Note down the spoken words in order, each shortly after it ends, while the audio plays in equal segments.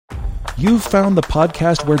You've found the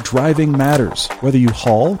podcast where driving matters. Whether you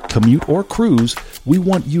haul, commute, or cruise, we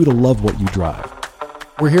want you to love what you drive.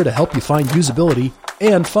 We're here to help you find usability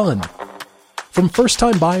and fun. From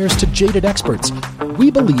first-time buyers to jaded experts,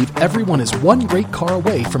 we believe everyone is one great car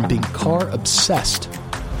away from being car-obsessed.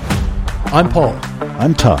 I'm Paul.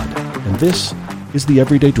 I'm Todd, and this is the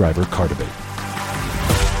Everyday Driver Car Debate.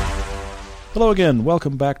 Hello again.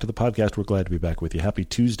 Welcome back to the podcast. We're glad to be back with you. Happy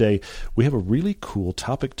Tuesday. We have a really cool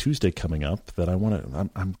Topic Tuesday coming up that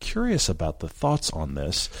I'm curious about the thoughts on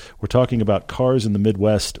this. We're talking about cars in the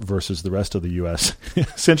Midwest versus the rest of the U.S.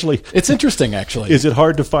 Essentially, it's interesting, actually. Is it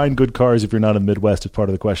hard to find good cars if you're not in the Midwest is part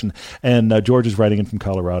of the question. And George is writing in from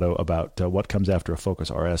Colorado about what comes after a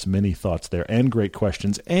Focus RS. Many thoughts there and great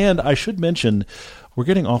questions. And I should mention, we're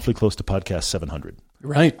getting awfully close to podcast 700.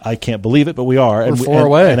 Right. I can't believe it, but we are. We're far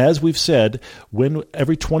away. And as we've said, when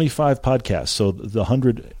every 25 podcasts, so the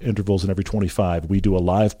 100 intervals in every 25, we do a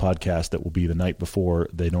live podcast that will be the night before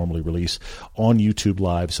they normally release on YouTube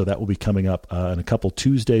Live. So that will be coming up in a couple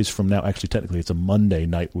Tuesdays from now. Actually, technically, it's a Monday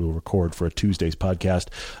night we'll record for a Tuesday's podcast.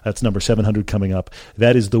 That's number 700 coming up.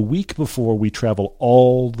 That is the week before we travel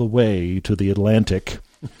all the way to the Atlantic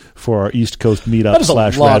for our East Coast meetup. That is a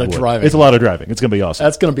lot Radwood. of driving. It's a lot of driving. It's going to be awesome.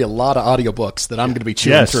 That's going to be a lot of audiobooks that I'm going to be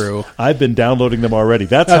chewing through. I've been downloading them already.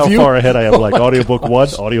 That's how far ahead I am. Like audiobook 1,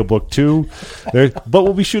 audiobook 2. But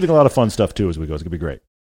we'll be shooting a lot of fun stuff too as we go. It's going to be great.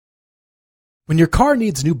 When your car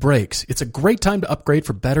needs new brakes, it's a great time to upgrade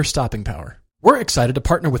for better stopping power. We're excited to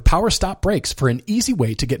partner with Power Stop Brakes for an easy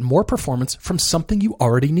way to get more performance from something you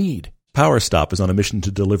already need. Power Stop is on a mission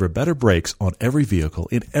to deliver better brakes on every vehicle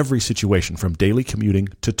in every situation, from daily commuting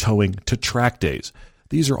to towing to track days.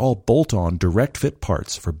 These are all bolt-on, direct-fit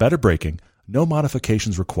parts for better braking, no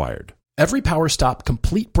modifications required. Every Power Stop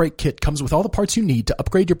complete brake kit comes with all the parts you need to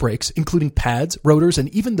upgrade your brakes, including pads, rotors,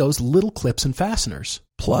 and even those little clips and fasteners.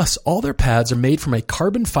 Plus, all their pads are made from a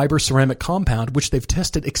carbon fiber ceramic compound, which they've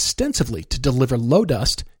tested extensively to deliver low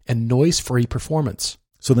dust and noise-free performance.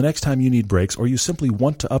 So the next time you need brakes or you simply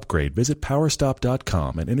want to upgrade, visit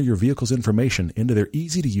PowerStop.com and enter your vehicle's information into their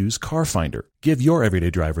easy-to-use car finder. Give your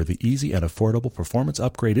everyday driver the easy and affordable performance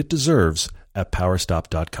upgrade it deserves at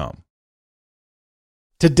PowerStop.com.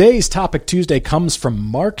 Today's Topic Tuesday comes from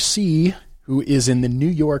Mark C., who is in the New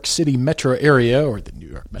York City metro area, or the New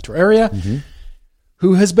York metro area,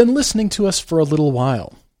 who has been listening to us for a little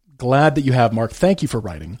while. Glad that you have, Mark. Thank you for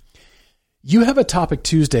writing. You have a Topic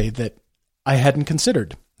Tuesday that I hadn't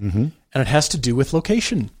considered, and it has to do with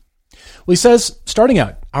location. Well, he says, starting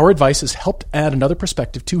out, our advice has helped add another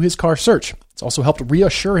perspective to his car search. It's also helped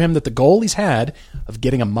reassure him that the goal he's had of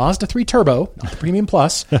getting a Mazda 3 Turbo, not the Premium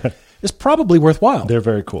Plus, is probably worthwhile. They're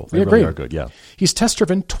very cool. They really are good, yeah. He's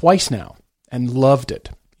test-driven twice now and loved it.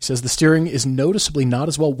 He says the steering is noticeably not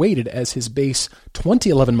as well weighted as his base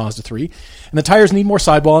 2011 Mazda 3, and the tires need more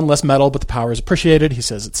sidewall and less metal, but the power is appreciated. He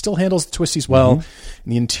says it still handles the twisties well,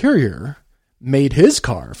 and the interior made his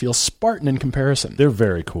car feel Spartan in comparison. They're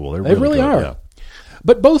very cool. They really good, are. Yeah.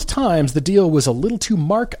 But both times the deal was a little too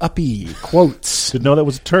mark-uppy, quotes. Didn't know that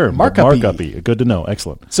was a term. Mark-uppy. Good to know.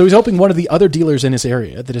 Excellent. So he's hoping one of the other dealers in his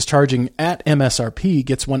area that is charging at MSRP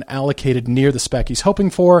gets one allocated near the spec he's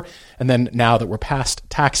hoping for. And then now that we're past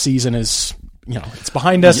tax season is, it's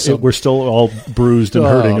behind us. So we're still all bruised and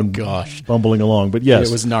hurting and bumbling along. But yes.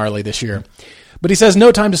 It was gnarly this year. But he says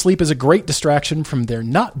no time to sleep is a great distraction from there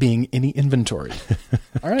not being any inventory.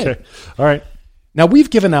 All right. Okay. All right. Now, we've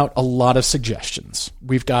given out a lot of suggestions.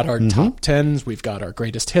 We've got our top 10s. We've got our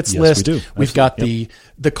greatest hits list. We do. We've got the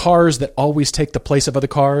cars that always take the place of other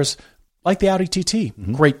cars, like the Audi TT.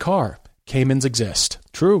 Great car. Caymans exist.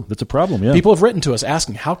 True. That's a problem, yeah. People have written to us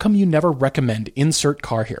asking, how come you never recommend insert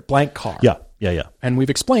car here, blank car? Yeah. And we've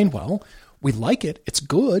explained, well, we like it. It's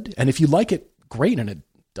good. And if you like it, great. And it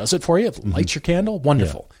does it for you. It lights your candle.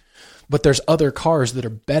 Wonderful. Yeah. But there's other cars that are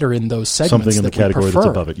better in those segments. Something in the category that's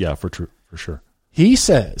above it. Yeah, for sure. He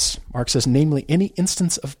says, Mark says, namely any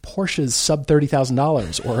instance of Porsches sub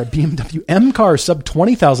 $30,000 or a BMW M car sub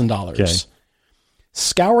 $20,000. Okay.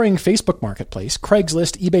 Scouring Facebook Marketplace,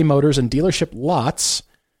 Craigslist, eBay Motors, and dealership lots,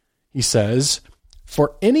 he says,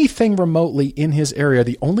 for anything remotely in his area,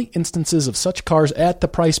 the only instances of such cars at the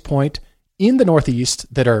price point in the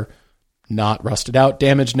Northeast that are not rusted out,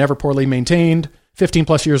 damaged, never poorly maintained, 15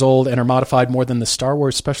 plus years old, and are modified more than the Star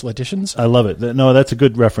Wars special editions. I love it. No, that's a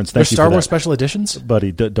good reference. Thank you for that. Star Wars special editions?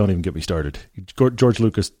 Buddy, don't even get me started. George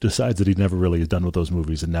Lucas decides that he never really is done with those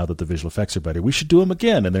movies, and now that the visual effects are better, we should do them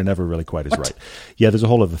again, and they're never really quite as right. Yeah, there's a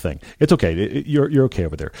whole other thing. It's okay. You're okay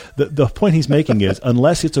over there. The point he's making is,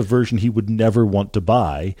 unless it's a version he would never want to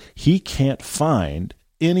buy, he can't find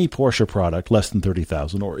any Porsche product less than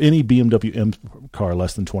 30,000 or any BMW M car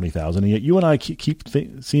less than 20,000. And yet you and I keep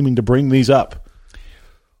seeming to bring these up.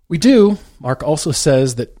 We do. Mark also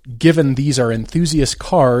says that given these are enthusiast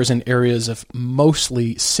cars in areas of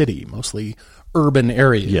mostly urban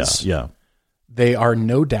areas, they are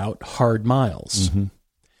no doubt hard miles. Mm-hmm.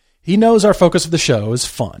 He knows our focus of the show is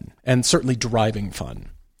fun, and certainly driving fun.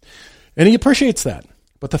 And he appreciates that.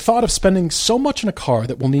 But the thought of spending so much in a car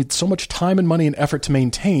that will need so much time and money and effort to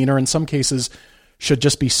maintain, or in some cases should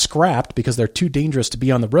just be scrapped because they're too dangerous to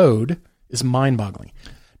be on the road, is mind-boggling.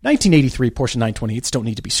 1983 Porsche 928s don't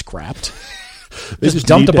need to be scrapped. They just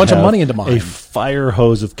dumped a bunch of money into mine. A fire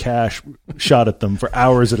hose of cash shot at them for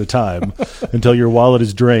hours at a time until your wallet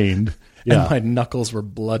is drained. Yeah. And my knuckles were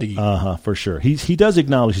bloody. For sure. He does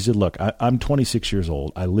acknowledge, he said, look, I'm 26 years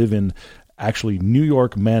old. I live in actually New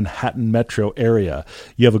York, Manhattan metro area.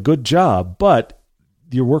 You have a good job, but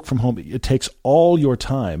your work from home, it takes all your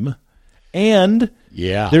time. And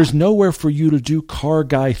there's nowhere for you to do car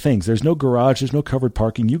guy things. There's no garage. There's no covered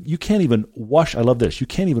parking. You can't even wash. I love this. You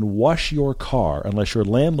can't even wash your car unless your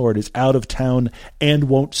landlord is out of town and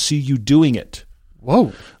won't see you doing it.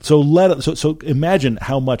 Whoa. So imagine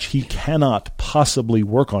how much he cannot possibly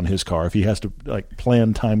work on his car if he has to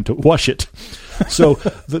plan time to wash it. So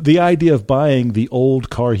the idea of buying the old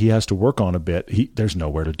car he has to work on a bit, there's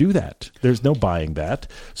nowhere to do that. There's no buying that.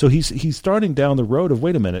 So he's starting down the road of,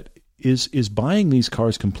 wait a minute, is buying these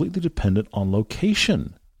cars completely dependent on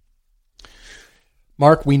location?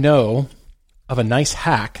 Mark, we know of a nice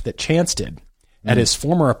hack that Chance did at his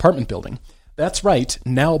former apartment building. That's right.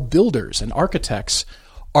 Now builders and architects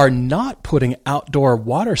are not putting outdoor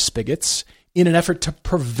water spigots in an effort to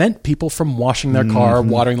prevent people from washing their car,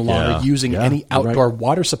 watering the lawn, or using any outdoor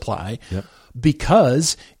water supply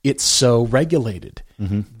because it's so regulated.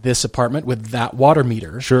 Mm-hmm. This apartment with that water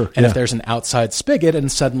meter. Sure. And if there's an outside spigot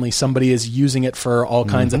and suddenly somebody is using it for all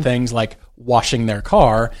kinds of things like washing their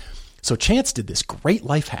car. So Chance did this great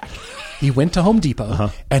life hack. He went to Home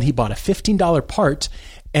Depot and he bought a $15 part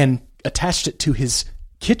and attached it to his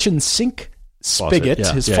kitchen sink spigot,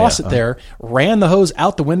 his faucet there, ran the hose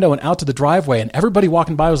out the window and out to the driveway. And everybody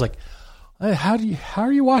walking by was like, how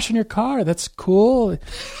are you washing your car? That's cool. You're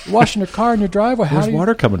washing your car in your driveway. Where's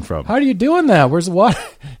water coming from? How are you doing that? Where's the water?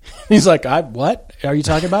 He's like, what are you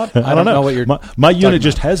talking about? I don't know what you're my unit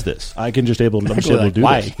just has this. I can just able to do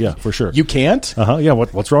why? This. Yeah, for sure. You can't? Yeah.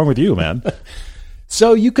 What's wrong with you, man?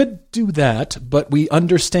 So you could do that, but we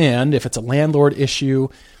understand if it's a landlord issue,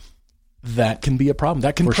 that can be a problem.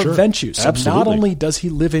 That can prevent you. So Absolutely. Not only does he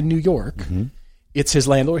live in New York, it's his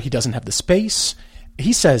landlord. He doesn't have the space.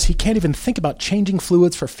 He says he can't even think about changing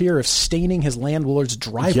fluids for fear of staining his landlord's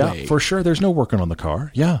driveway. Yeah, for sure. There's no working on the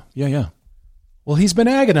car. Yeah. Well, he's been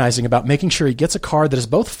agonizing about making sure he gets a car that is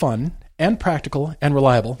both fun and practical and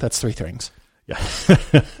reliable. That's 3 things. Yeah,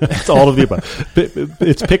 it's all of the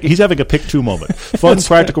above. He's having a pick 2 moment. Fun,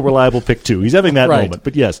 practical, reliable, pick 2. He's having that moment,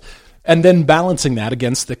 but yes. And then balancing that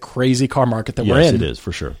against the crazy car market that we're in. Yes, it is,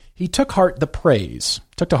 for sure. He took to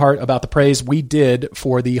heart about the praise we did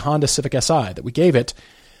for the Honda Civic Si that we gave it,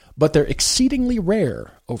 but they're exceedingly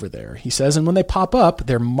rare over there, he says, and when they pop up,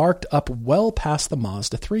 they're marked up well past the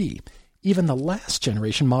Mazda 3. Even the last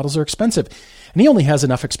generation models are expensive. And he only has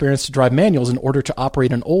enough experience to drive manuals in order to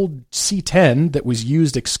operate an old C10 that was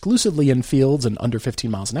used exclusively in fields and under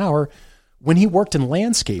 15 miles an hour when he worked in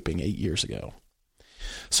landscaping 8 years ago.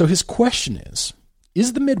 So his question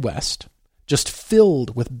is the Midwest just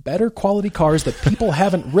filled with better quality cars that people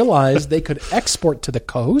haven't realized they could export to the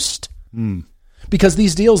coast? Because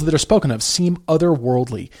these deals that are spoken of seem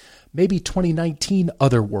otherworldly, maybe 2019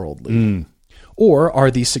 otherworldly. Or are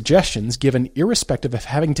these suggestions given irrespective of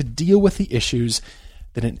having to deal with the issues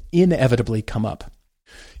that inevitably come up?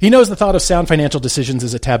 He knows the thought of sound financial decisions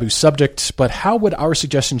is a taboo subject, but how would our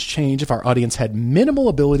suggestions change if our audience had minimal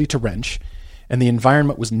ability to wrench and the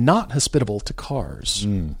environment was not hospitable to cars?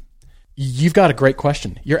 You've got a great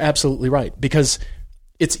question. You're absolutely right, because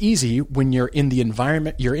it's easy when you're in the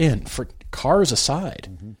environment you're in, for cars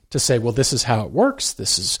aside, to say, well, this is how it works.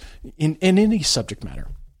 This is in any subject matter.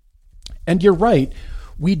 And you're right.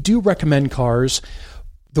 We do recommend cars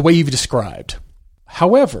the way you've described.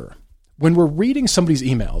 However, when we're reading somebody's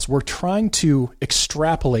emails, we're trying to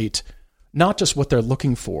extrapolate not just what they're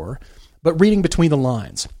looking for, but reading between the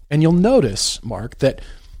lines. And you'll notice, Mark, that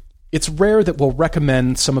it's rare that we'll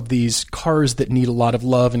recommend some of these cars that need a lot of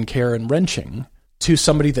love and care and wrenching to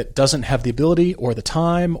somebody that doesn't have the ability or the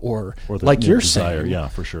time or the, like you're desire. saying. Yeah,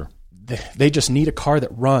 for sure. They just need a car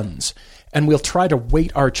that runs. And we'll try to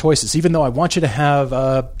weight our choices. Even though I want you to have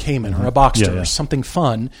a Cayman or a Boxster or something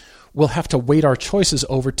fun, we'll have to weight our choices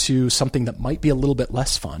over to something that might be a little bit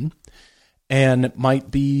less fun and it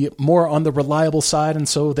might be more on the reliable side, and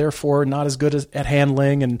so therefore not as good at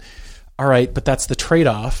handling. And all right, but that's the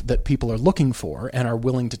trade-off that people are looking for and are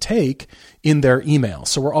willing to take in their email.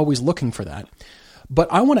 So we're always looking for that.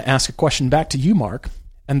 But I want to ask a question back to you, Mark,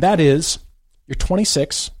 and that is, you're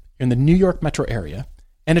 26, you're in the New York metro area,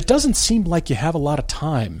 and it doesn't seem like you have a lot of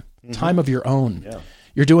time of your own. Yeah.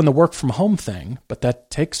 You're doing the work from home thing, but that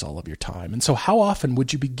takes all of your time. And so how often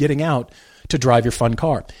would you be getting out to drive your fun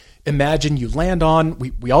car? Imagine you land on,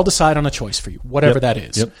 we all decide on a choice for you, whatever that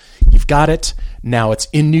is. Yep. You've got it. Now it's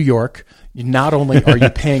in New York. Not only are you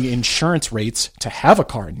paying insurance rates to have a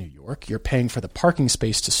car in New York, you're paying for the parking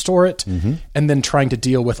space to store it, and then trying to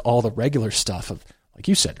deal with all the regular stuff of, like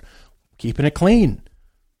you said, keeping it clean,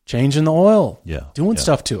 changing the oil, doing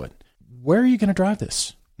stuff to it. Where are you going to drive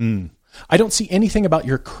this? I don't see anything about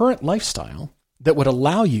your current lifestyle that would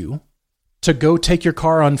allow you to go take your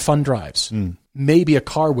car on fun drives. Maybe a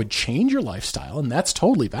car would change your lifestyle, and that's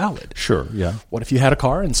totally valid. Sure, yeah. What if you had a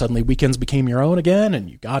car and suddenly weekends became your own again, and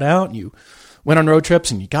you got out and you went on road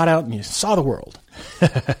trips and you got out and you saw the world?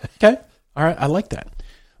 Okay, all right, I like that.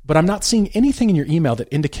 But I'm not seeing anything in your email that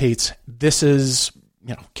indicates this is,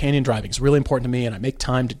 canyon driving is really important to me and I make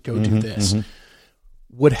time to go do this.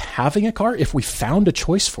 Would having a car, if we found a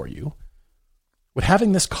choice for you, would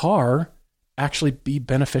having this car actually be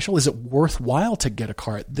beneficial? Is it worthwhile to get a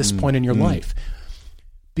car at this point in your life?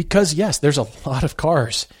 Because yes, there's a lot of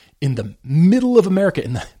cars in the middle of America,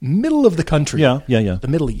 in the middle of the country. Yeah. The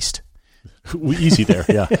Middle East. Easy there,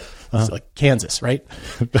 yeah. It's like Kansas, right?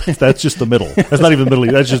 That's just the middle. That's not even Middle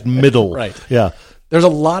East. That's just middle. Right. Yeah. There's a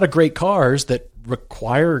lot of great cars that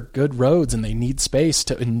require good roads and they need space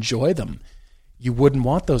to enjoy them. You wouldn't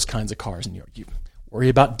want those kinds of cars in New York. You worry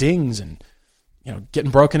about dings and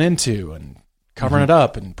getting broken into and covering it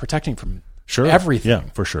up and protecting from everything. Yeah,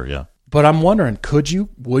 for sure, yeah. But I'm wondering,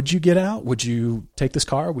 would you get out? Would you take this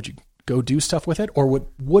car? Would you go do stuff with it? Or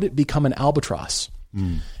would it become an albatross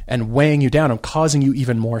and weighing you down and causing you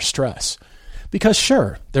even more stress? Because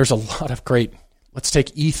sure, there's a lot of great, let's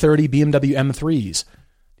take E30 BMW M3s.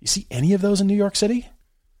 Do you see any of those in New York City?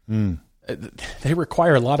 They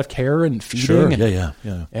require a lot of care and feeding. Sure, and,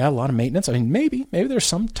 yeah. A lot of maintenance. I mean, maybe there's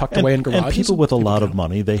some tucked away in garages. And people with a lot of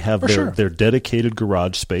money, they have their dedicated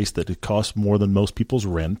garage space that it costs more than most people's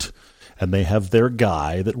rent, and they have their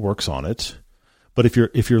guy that works on it. But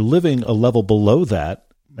if you're living a level below that,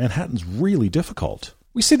 Manhattan's really difficult.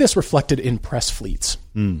 We see this reflected in press fleets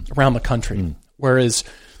around the country, whereas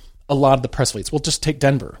a lot of the press fleets, we'll just take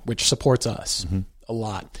Denver, which supports us a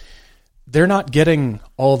lot. They're not getting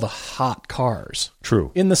all the hot cars.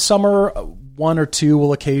 True. In the summer, one or two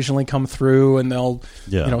will occasionally come through and they'll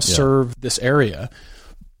serve this area.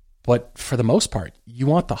 But for the most part, you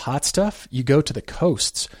want the hot stuff, you go to the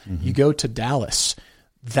coasts, you go to Dallas.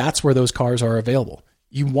 That's where those cars are available.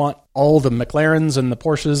 You want all the McLarens and the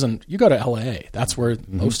Porsches, and you go to LA. That's where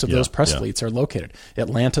most of those press fleets are located.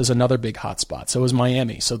 Atlanta's another big hotspot. So is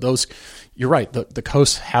Miami. So those, you're right, the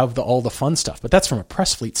coasts have all the fun stuff, but that's from a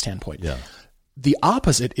press fleet standpoint. Yeah. The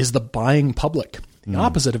opposite is the buying public. The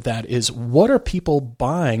opposite of that is, what are people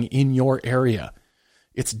buying in your area?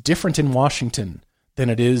 It's different in Washington than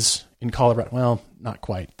it is in Colorado. Well, not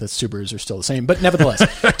quite. The Subarus are still the same, but nevertheless,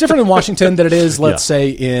 different in Washington than it is, let's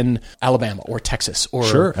say, in Alabama or Texas or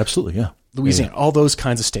Louisiana, all those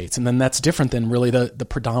kinds of states. And then that's different than really the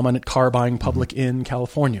predominant car buying public in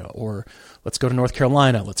California, or let's go to North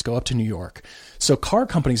Carolina, let's go up to New York. So car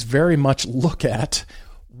companies very much look at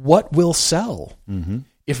what will sell.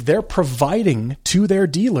 If they're providing to their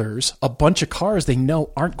dealers a bunch of cars they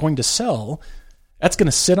know aren't going to sell, that's going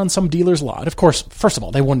to sit on some dealer's lot. Of course, first of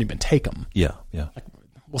all, they won't even take them. Yeah. Like,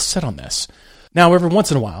 we'll sit on this. Now, every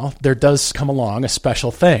once in a while, there does come along a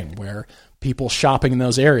special thing where people shopping in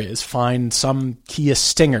those areas find some Kia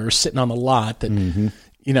Stinger sitting on the lot that,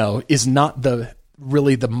 is not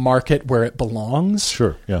really the market where it belongs.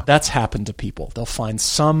 Sure, yeah. That's happened to people. They'll find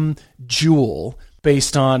some jewel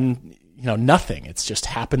based on, nothing. It just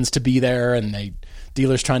happens to be there, and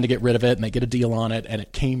dealers trying to get rid of it, and they get a deal on it, and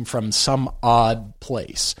it came from some odd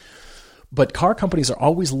place. But car companies are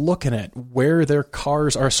always looking at where their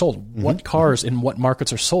cars are sold, what cars in what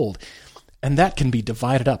markets are sold, and that can be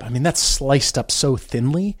divided up. I mean, that's sliced up so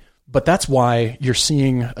thinly, but that's why you're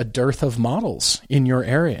seeing a dearth of models in your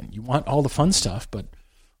area. And you want all the fun stuff, but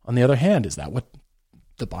on the other hand, is that what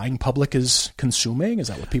the buying public is consuming? Is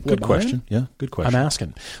that what people are buying? Good question. Yeah, good question. I'm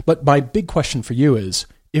asking. But my big question for you is,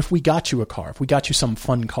 if we got you a car, if we got you some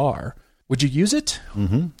fun car, Would you use it?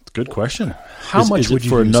 Mm-hmm. Good question. How much would you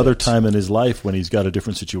for use another it? time in his life when he's got a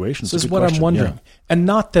different situation? This is what I'm wondering. Yeah. And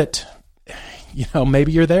not that,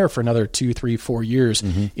 maybe you're there for another 2, 3, 4 years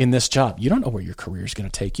in this job. You don't know where your career is going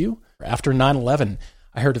to take you. After 9/11,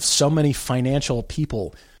 I heard of so many financial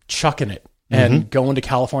people chucking it and going to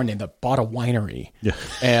California that bought a winery. Yeah.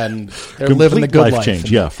 And they're living the good life. Change.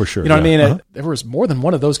 Yeah, for sure. You know what I mean? There was more than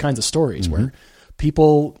one of those kinds of stories where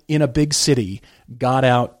people in a big city got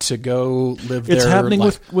out to go live It's their happening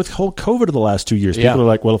life. with whole COVID of the last 2 years. Yeah. People are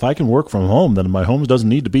like, well, if I can work from home, then my home doesn't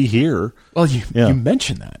need to be here. Well, you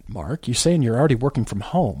mentioned that, Mark. You're saying you're already working from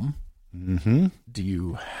home. Mm-hmm. Do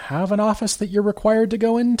you have an office that you're required to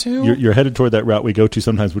go into? You're headed toward that route we go to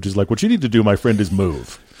sometimes, which is like, what you need to do, my friend, is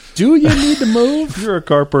move. Do you need to move? If you're a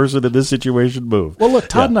car person in this situation, move. Well, look,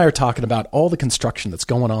 Todd and I are talking about all the construction that's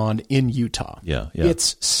going on in Utah. Yeah.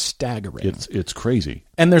 It's staggering. It's crazy.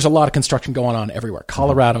 And there's a lot of construction going on everywhere.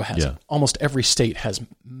 Colorado has Yeah. almost every state has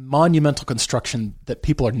monumental construction that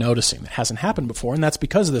people are noticing that hasn't happened before, and that's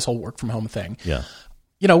because of this whole work from home thing. Yeah.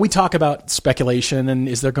 We talk about speculation and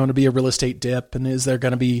is there going to be a real estate dip and is there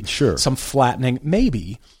going to be some flattening?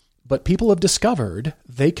 Maybe. But people have discovered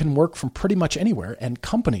they can work from pretty much anywhere, and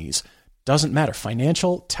companies, doesn't matter,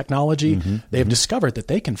 financial, technology, they have discovered that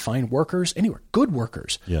they can find workers anywhere, good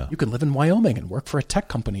workers. Yeah. You can live in Wyoming and work for a tech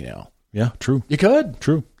company now. Yeah, true. You could.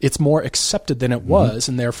 True. It's more accepted than it was,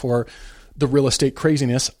 and therefore the real estate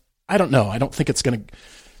craziness, I don't know. I don't think it's going to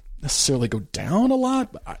necessarily go down a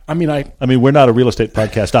lot. I mean, we're not a real estate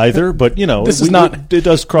podcast either, but this is not it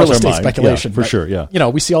does cross real our estate mind. speculation Yeah, for but, sure. Yeah.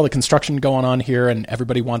 We see all the construction going on here, and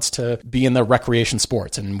everybody wants to be in the recreation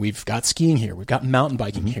sports. And we've got skiing here, we've got mountain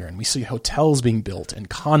biking here, and we see hotels being built and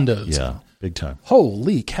condos. Yeah, big time.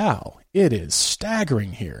 Holy cow! It is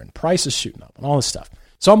staggering here, and prices shooting up, and all this stuff.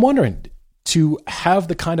 So I'm wondering, to have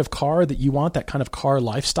the kind of car that you want, that kind of car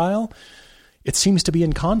lifestyle, it seems to be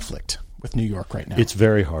in conflict with New York right now. It's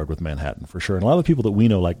very hard with Manhattan, for sure. And a lot of the people that we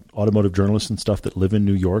know, like automotive journalists and stuff that live in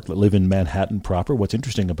New York, that live in Manhattan proper, what's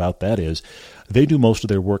interesting about that is they do most of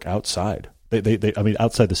their work outside.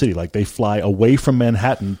 Outside the city. Like, they fly away from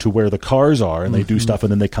Manhattan to where the cars are, and they do stuff,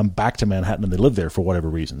 and then they come back to Manhattan, and they live there for whatever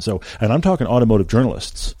reason. So, and I'm talking automotive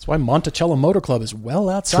journalists. That's why Monticello Motor Club is well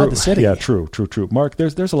outside the city. Yeah, true. Mark,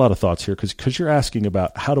 there's a lot of thoughts here, because you're asking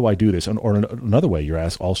about how do I do this, or another way you're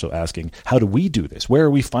also asking, how do we do this? Where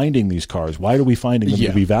are we finding these cars? Why are we finding them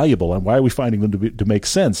to be valuable, and why are we finding them to make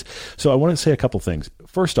sense? So I want to say a couple things.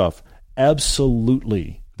 First off,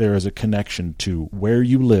 absolutely, there is a connection to where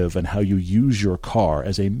you live and how you use your car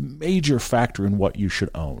as a major factor in what you should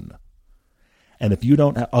own. And if you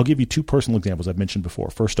don't, I'll give you two personal examples I've mentioned before.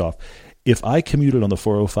 First off, if I commuted on the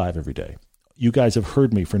 405 every day, you guys have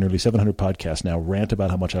heard me for nearly 700 podcasts now rant about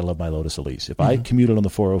how much I love my Lotus Elise. If I commuted on the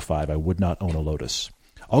 405, I would not own a Lotus.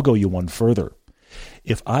 I'll go you one further.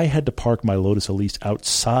 If I had to park my Lotus Elise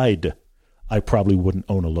outside, I probably wouldn't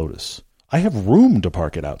own a Lotus. I have room to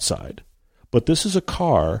park it outside. But this is a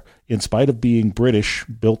car, in spite of being British,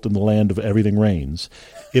 built in the land of everything rains.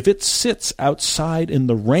 If it sits outside in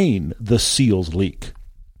the rain, the seals leak.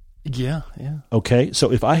 Yeah. Okay?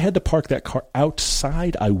 So if I had to park that car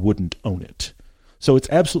outside, I wouldn't own it. So it's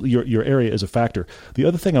absolutely, your area is a factor. The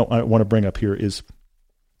other thing I want to bring up here is,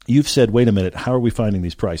 you've said, wait a minute, how are we finding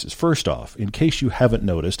these prices? First off, in case you haven't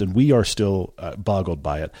noticed, and we are still boggled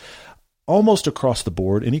by it, almost across the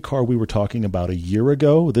board, any car we were talking about a year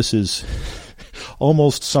ago, this is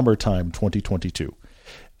almost summertime 2022.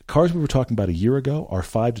 Cars we were talking about a year ago are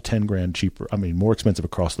 $5,000 to $10,000 cheaper. More expensive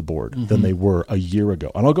across the board than they were a year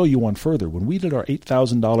ago. And I'll go you one further. When we did our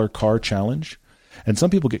 $8,000 car challenge, and some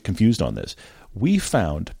people get confused on this, we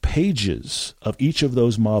found pages of each of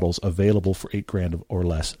those models available for $8,000 or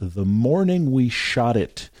less the morning we shot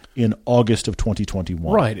it in August of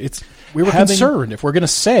 2021. Right. We were concerned if we're going to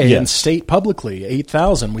say and state publicly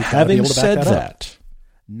 8,000. We've got to be able to back that up.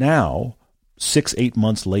 Now, 6-8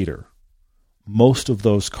 months later, most of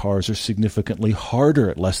those cars are significantly harder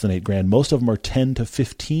at less than $8,000. Most of them are 10 to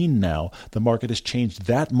 15 now. The market has changed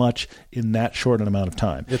that much in that short an amount of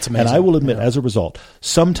time. It's amazing. And I will admit, as a result,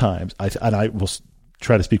 sometimes, I will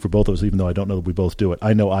try to speak for both of us, even though I don't know that we both do it.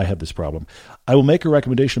 I know I have this problem. I will make a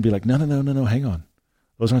recommendation and be like, no, hang on.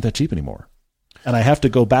 Those aren't that cheap anymore. And I have to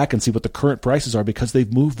go back and see what the current prices are because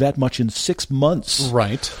they've moved that much in 6 months.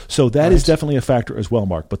 Right. So that is definitely a factor as well,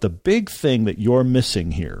 Mark. But the big thing that you're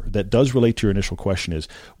missing here that does relate to your initial question is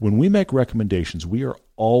when we make recommendations, we are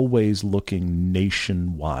always looking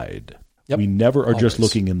nationwide. Yep. We never are just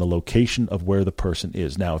looking in the location of where the person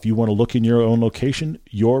is. Now, if you want to look in your own location,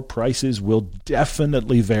 your prices will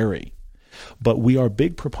definitely vary. But we are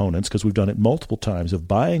big proponents, because we've done it multiple times, of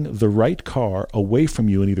buying the right car away from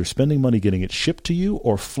you and either spending money getting it shipped to you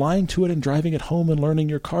or flying to it and driving it home and learning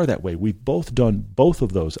your car that way. We've both done both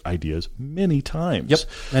of those ideas many times. Yep,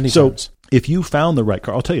 many times. So if you found the right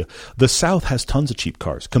car, I'll tell you, the South has tons of cheap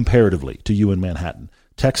cars comparatively to you in Manhattan.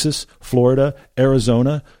 Texas, Florida,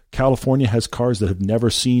 Arizona, California has cars that have never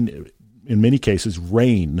seen, in many cases,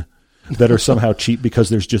 rain, that are somehow cheap because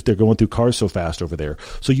they're going through cars so fast over there.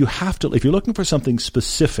 So you have to, if you're looking for something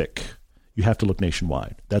specific, you have to look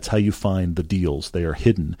nationwide. That's how you find the deals. They are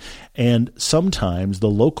hidden. And sometimes the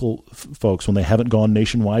local folks, when they haven't gone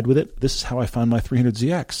nationwide with it, this is how I found my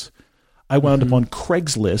 300ZX. I wound up on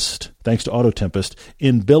Craigslist, thanks to Auto Tempest,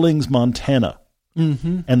 in Billings, Montana.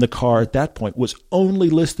 And the car at that point was only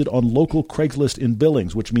listed on local Craigslist in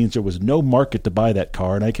Billings, which means there was no market to buy that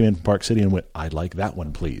car. And I came in from Park City and went, I'd like that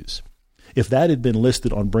one, please. If that had been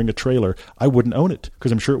listed on Bring a Trailer, I wouldn't own it,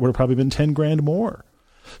 because I'm sure it would have probably been $10,000 more.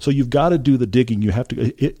 So you've got to do the digging. You have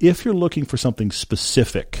to, if you're looking for something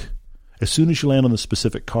specific, as soon as you land on the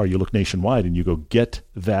specific car, you look nationwide and you go get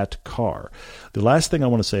that car. The last thing I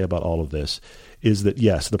want to say about all of this is that,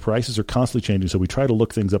 yes, the prices are constantly changing, so we try to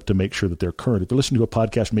look things up to make sure that they're current. If you're listening to a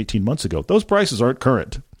podcast from 18 months ago, those prices aren't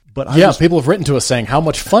current. But people have written to us saying how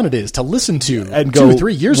much fun it is to listen to and 2 or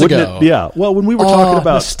 3 years ago. Well, when we were talking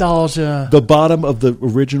about nostalgia, the bottom of the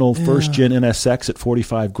original first-gen NSX at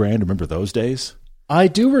 $45,000, remember those days? I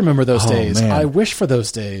do remember those days. Man. I wish for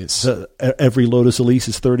those days. Every Lotus Elise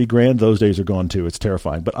is $30,000. Those days are gone too. It's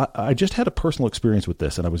terrifying. But I just had a personal experience with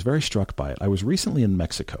this, and I was very struck by it. I was recently in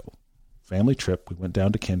Mexico. Family trip. We went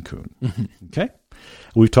down to Cancun. Okay?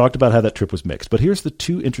 We've talked about how that trip was mixed. But here's the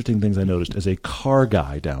two interesting things I noticed as a car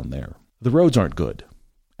guy down there. The roads aren't good,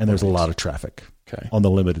 and there's a lot of traffic on the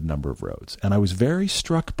limited number of roads. And I was very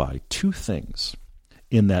struck by two things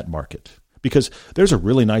in that market. Because there's a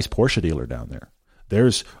really nice Porsche dealer down there.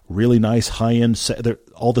 There's really nice high-end,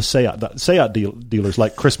 all the Seat dealers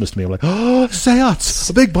like Christmas to me. I'm like, oh, Seats,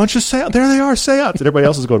 a big bunch of Seats. There they are, Seats. And everybody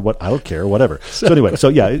else is going, what? I don't care, whatever. So anyway,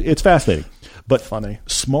 it's fascinating. But funny.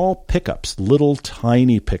 Small pickups, little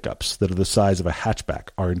tiny pickups that are the size of a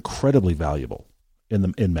hatchback are incredibly valuable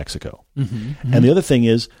in Mexico. And the other thing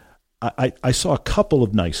is, I saw a couple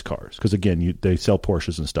of nice cars because, again, they sell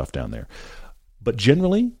Porsches and stuff down there. But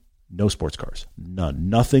generally, no sports cars. None.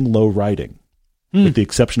 Nothing low riding. With the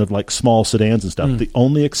exception of like small sedans and stuff. The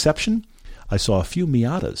only exception, I saw a few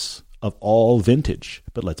Miatas of all vintage.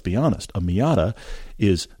 But let's be honest, a Miata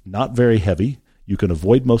is not very heavy. You can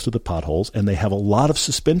avoid most of the potholes, and they have a lot of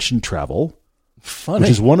suspension travel. Funny. Which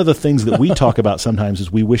is one of the things that we talk about sometimes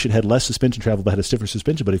is we wish it had less suspension travel but had a stiffer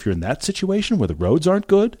suspension. But if you're in that situation where the roads aren't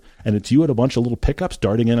good and it's you and a bunch of little pickups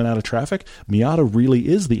darting in and out of traffic, Miata really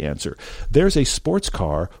is the answer. There's a sports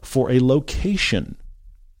car for a location.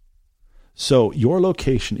 So your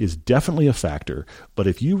location is definitely a factor, but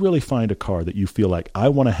if you really find a car that you feel like, I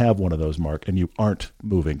want to have one of those, Mark, and you aren't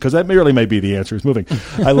moving, because that merely may be the answer is moving.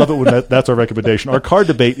 I love it when that's our recommendation. Our car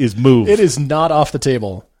debate is move. It is not off the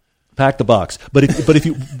table. Pack the box. But if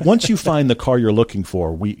you once you find the car you're looking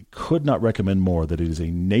for, we could not recommend more that it is a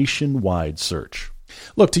nationwide search.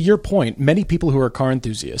 Look, to your point, many people who are car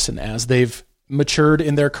enthusiasts, and as they've matured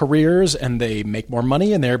in their careers and they make more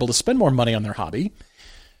money and they're able to spend more money on their hobby,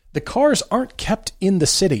 the cars aren't kept in the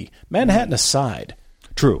city, Manhattan aside.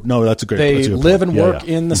 True. No, that's a great They live and work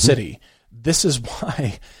in the Mm-hmm. city. This is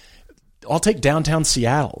why I'll take downtown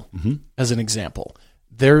Seattle as an example.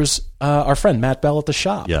 There's our friend Matt Bell at the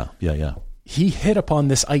shop. Yeah. He hit upon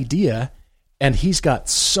this idea, and he's got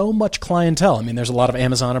so much clientele. I mean, there's a lot of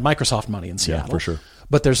Amazon and Microsoft money in Seattle. Yeah, for sure.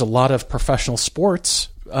 But there's a lot of professional sports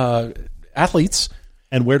athletes.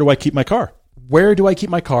 And where do I keep my car? Where do I keep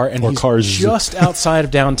my car? And he's cars. just outside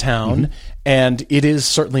of downtown, and it is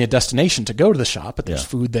certainly a destination to go to the shop, but there's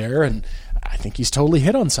food there, and I think he's totally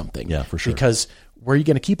hit on something. Yeah, for sure. Because where are you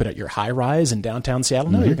going to keep it? At your high-rise in downtown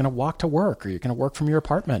Seattle? No, you're going to walk to work, or you're going to work from your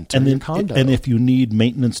apartment or your condo. And if you need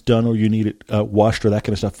maintenance done or you need it washed or that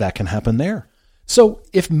kind of stuff, that can happen there. So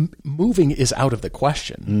if moving is out of the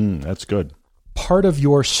question, that's good. part of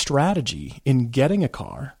your strategy in getting a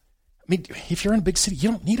car, I mean, if you're in a big city, you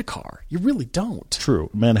don't need a car. You really don't. True.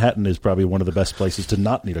 Manhattan is probably one of the best places to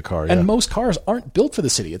not need a car. And most cars aren't built for the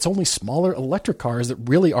city. It's only smaller electric cars that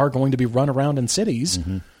really are going to be run around in cities.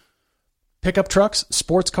 Pickup trucks,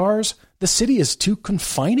 sports cars, the city is too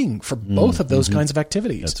confining for both of those kinds of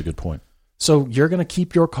activities. That's a good point. So you're going to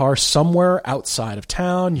keep your car somewhere outside of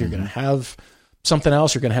town. You're going to have something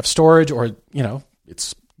else. You're going to have storage, or,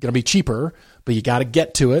 it's going to be cheaper, but you got to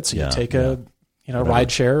get to it. So you take a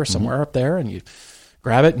ride share somewhere up there and you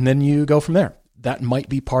grab it, and then you go from there. That might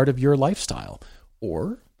be part of your lifestyle.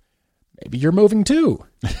 Or maybe you're moving too.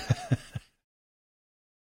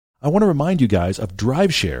 I want to remind you guys of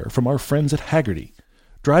DriveShare from our friends at Haggerty.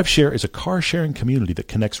 DriveShare is a car-sharing community that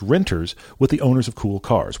connects renters with the owners of cool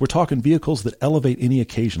cars. We're talking vehicles that elevate any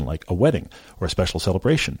occasion like a wedding or a special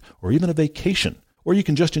celebration or even a vacation. Or you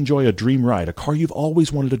can just enjoy a dream ride, a car you've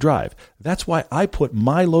always wanted to drive. That's why I put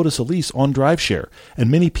my Lotus Elise on DriveShare,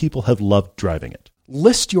 and many people have loved driving it.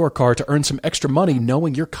 List your car to earn some extra money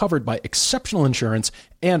knowing you're covered by exceptional insurance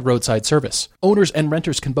and roadside service. Owners and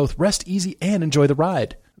renters can both rest easy and enjoy the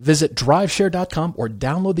ride. Visit driveshare.com or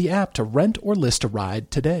download the app to rent or list a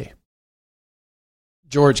ride today.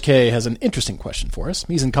 George K. has an interesting question for us.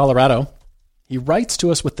 He's in Colorado. He writes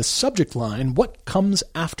to us with the subject line, what comes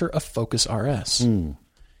after a Focus RS? You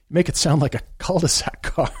make it sound like a cul-de-sac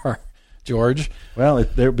car, George. Well,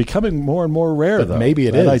 they're becoming more and more rare, though. Maybe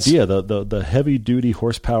it is. That idea, the heavy-duty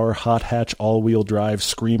horsepower, hot hatch, all-wheel drive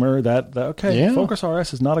screamer, Focus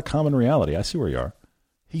RS is not a common reality. I see where you are.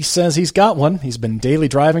 He says he's got one. He's been daily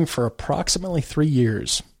driving for approximately 3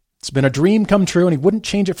 years. It's been a dream come true, and he wouldn't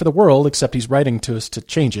change it for the world, except he's writing to us to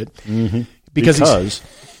change it. Mm-hmm. Because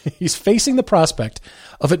he's facing the prospect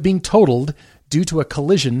of it being totaled due to a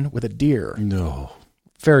collision with a deer. No.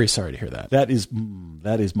 Very sorry to hear that. That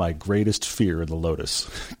is my greatest fear in the Lotus,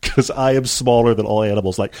 because I am smaller than all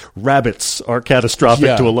animals. Like rabbits are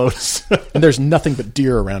catastrophic to a Lotus. And there's nothing but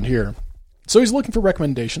deer around here. So he's looking for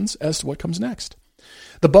recommendations as to what comes next.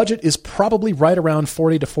 The budget is probably right around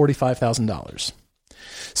 $40,000 to $45,000.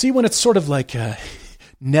 See, when it's sort of like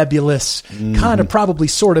nebulous, kind of probably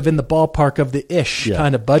sort of in the ballpark of the ish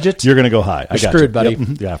kind of budget, you're going to go high. You're screwed, buddy.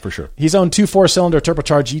 Yep. Yeah, for sure. He's owned 2 4-cylinder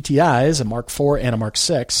turbocharged GTIs, a Mark IV and a Mark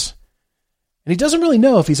VI. And he doesn't really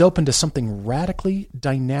know if he's open to something radically,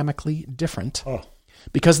 dynamically different.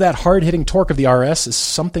 Because that hard-hitting torque of the RS is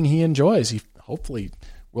something he enjoys. He hopefully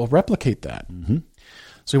will replicate that. Mm-hmm.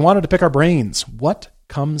 So he wanted to pick our brains. What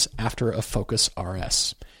comes after a Focus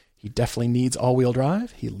RS? He definitely needs all-wheel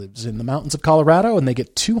drive. He lives in the mountains of Colorado, and they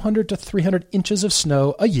get 200 to 300 inches of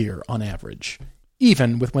snow a year on average.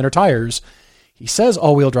 Even with winter tires, he says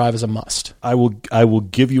all-wheel drive is a must. I will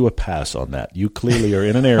give you a pass on that. You clearly are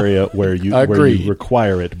in an area where you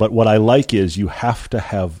require it. But what I like is you have to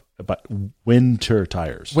have winter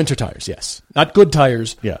tires. Winter tires, yes. Not good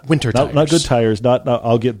tires. Yeah, winter tires. Not good tires. Not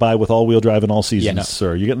I'll get by with all-wheel drive in all seasons,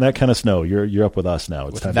 sir. You're getting that kind of snow. You're up with us now.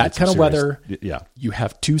 It's with time that to get kind of weather. Yeah, you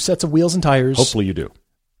have 2 sets of wheels and tires. Hopefully you do.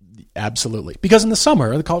 Absolutely. Because in the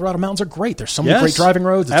summer, the Colorado mountains are great. There's so many great driving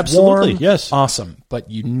roads. It's absolutely warm. Yes, awesome.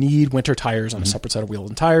 But you need winter tires on a separate set of wheels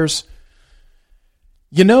and tires.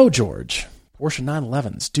 You know, George, Porsche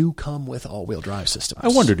 911s do come with all-wheel drive systems. I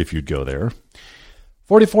wondered if you'd go there.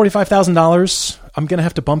 $40,000 to $45,000. I'm going to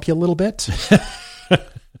have to bump you a little bit.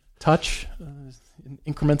 Touch in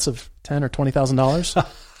increments of $10,000 or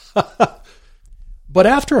 $20,000. But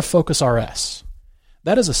after a Focus RS,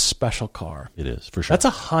 that is a special car. It is, for sure. That's a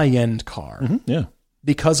high-end car. Mm-hmm. Yeah.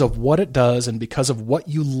 Because of what it does and because of what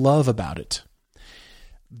you love about it.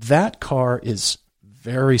 That car is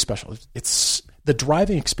very special. It's the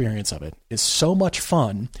driving experience of it is so much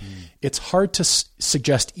fun. It's hard to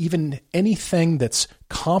suggest even anything that's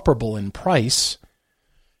comparable in price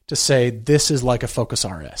to say this is like a Focus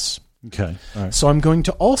RS. Okay. All right. So I'm going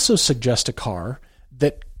to also suggest a car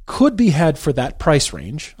that could be had for that price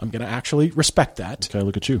range. I'm going to actually respect that. Okay,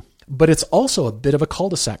 look at you. But it's also a bit of a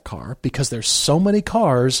cul-de-sac car because there's so many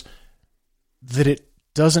cars that it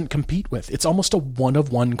doesn't compete with. It's almost a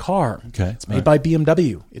one-of-one car. Okay. It's made by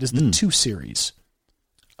BMW. It is the 2 Series.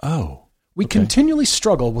 Oh. We continually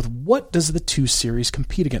struggle with what does the 2 Series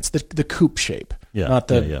compete against? The coupe shape. Yeah. Not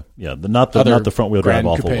the not the front wheel drive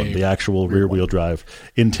awful one. The actual rear wheel drive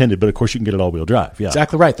intended, but of course you can get it all wheel drive. Yeah.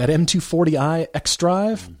 Exactly right. That M240i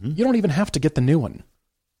X-Drive, you don't even have to get the new one.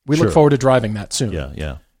 We look forward to driving that soon. Yeah,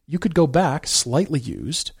 yeah. You could go back slightly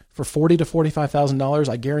used for $40,000 to $45,000.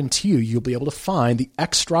 I guarantee you'll be able to find the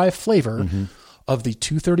X-Drive flavor of the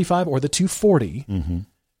 235 or the 240,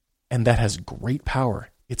 and that has great power.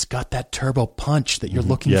 It's got that turbo punch that you're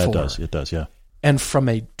looking for. Yeah, it does. It does, yeah. And from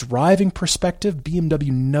a driving perspective, BMW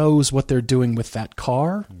knows what they're doing with that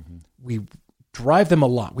car. We drive them a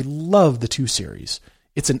lot. We love the 2 Series.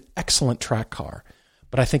 It's an excellent track car,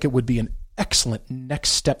 but I think it would be an excellent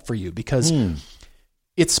next step for you because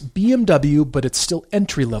it's BMW, but it's still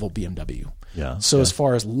entry-level BMW. Yeah. So as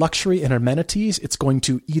far as luxury and amenities, it's going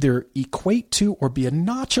to either equate to or be a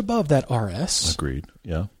notch above that RS. Agreed,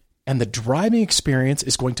 yeah. And the driving experience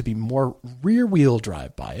is going to be more rear-wheel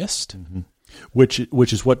drive biased. Which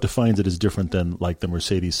is what defines it as different than like the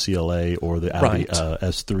Mercedes CLA or the Audi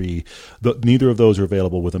S3. Neither of those are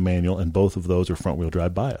available with a manual, and both of those are front-wheel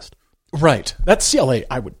drive biased. Right. That CLA,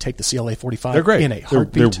 I would take the CLA 45 They're great. in a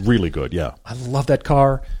heartbeat. They're really good, yeah. I love that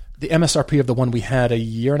car. The MSRP of the one we had a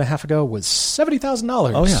year and a half ago was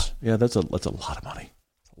 $70,000. Oh, yeah. Yeah, that's a lot of money.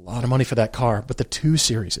 A lot of money for that car, but the 2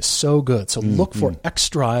 Series is so good. So look for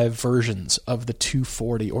X-Drive versions of the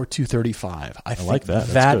 240 or 235. I think like that.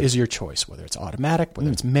 That is your choice, whether it's automatic, whether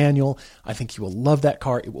it's manual. I think you will love that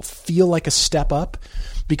car. It will feel like a step up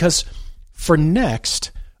because for next,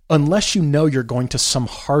 unless you know you're going to some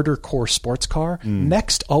harder core sports car,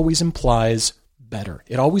 next always implies better.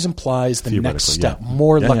 It always implies the next step,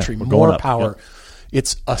 more luxury, more power. Yeah.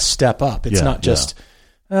 It's a step up. It's not just...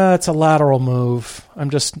 it's a lateral move.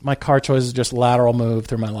 My car choice is just lateral move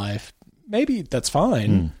through my life. Maybe that's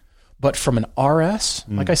fine. But from an RS,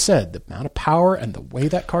 like I said, the amount of power and the way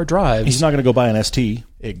that car drives. He's not going to go buy an ST.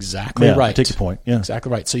 Exactly right. I take your point. Yeah. Exactly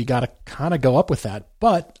right. So you got to kind of go up with that.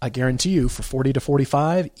 But I guarantee you for 40 to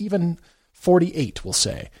 45, even 48, we'll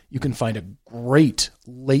say, you can find a great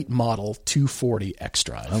late model 240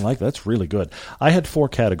 X-Drive. I like that. That's really good. I had 4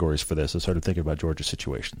 categories for this. I started thinking about George's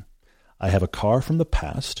situation. I have a car from the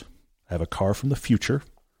past. I have a car from the future.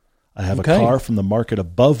 I have a car from the market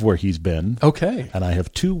above where he's been. Okay. And I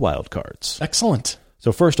have 2 wild cards. Excellent.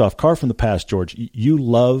 So first off, car from the past, George, you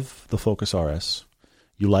love the Focus RS.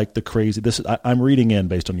 You like the crazy, I'm reading in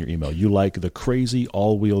based on your email. You like the crazy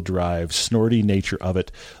all-wheel drive, snorty nature of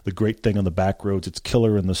it, the great thing on the back roads. It's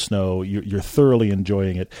killer in the snow. You're thoroughly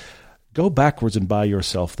enjoying it. Go backwards and buy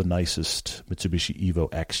yourself the nicest Mitsubishi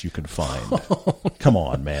Evo X you can find. Come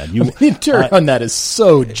on, man. The interior on that is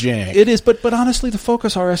so jank. It is, but honestly, the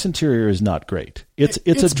Focus RS interior is not great. It's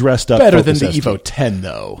a dressed up better Focus than the ST. Evo 10,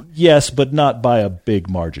 though. Yes, but not by a big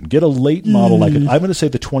margin. Get a late model like it. I'm going to say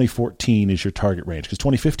the 2014 is your target range because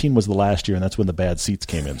 2015 was the last year, and that's when the bad seats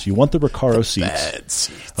came in. So you want the Recaro seats. Bad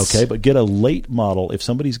seats. Okay, but get a late model. If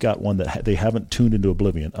somebody's got one that they haven't tuned into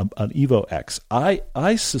oblivion, an Evo X,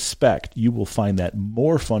 I suspect you will find that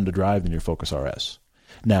more fun to drive than your Focus RS.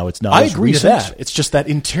 Now, it's not as recent. I agree with that. It's just that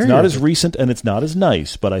interior. It's not as recent and it's not as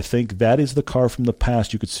nice, but I think that is the car from the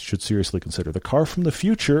past you should seriously consider. The car from the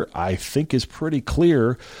future, I think, is pretty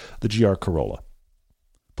clear, the GR Corolla.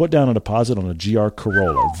 Put down a deposit on a GR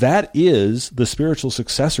Corolla. That is the spiritual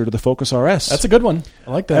successor to the Focus RS. That's a good one.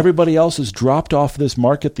 I like that. Everybody else has dropped off this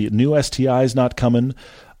market. The new STI is not coming.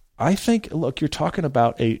 I think, look, you're talking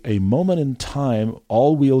about a moment in time,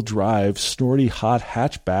 all-wheel drive, snorty, hot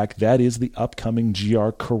hatchback. That is the upcoming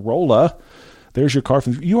GR Corolla. There's your car.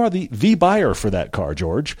 You are the buyer for that car,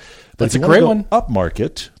 George. But that's a great one.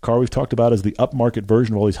 Upmarket, car we've talked about as the upmarket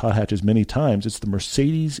version of all these hot hatches many times. It's the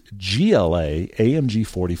Mercedes GLA AMG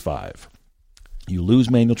 45. You lose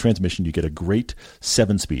manual transmission. You get a great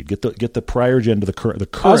 7-speed. Get the prior gen to the current. The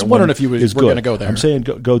current. I was wondering if you were going to go there. I'm saying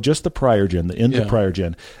go just the prior gen, the end of prior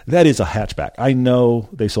gen. That is a hatchback. I know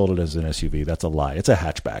they sold it as an SUV. That's a lie. It's a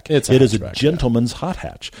hatchback. It is a gentleman's hot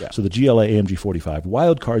hatch. Yeah. So the GLA AMG 45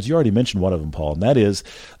 wild cards. You already mentioned one of them, Paul, and that is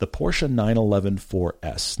the Porsche 911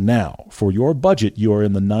 4S. Now, for your budget, you are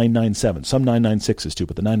in the 997. Some 996s too,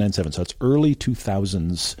 but the 997. So it's early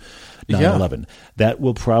 2000s. 911. That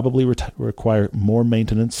will probably require more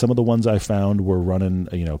maintenance. Some of the ones I found were running,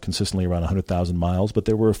 consistently around 100,000 miles, but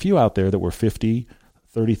there were a few out there that were 50,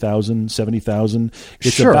 30,000, 70,000.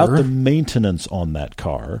 It's about the maintenance on that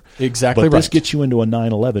car. Exactly right. But this gets you into a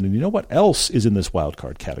 911. And you know what else is in this wild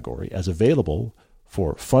card category as available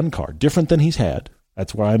for fun car? Different than he's had.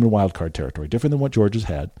 That's where I'm in wild card territory. Different than what George has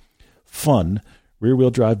had. Fun,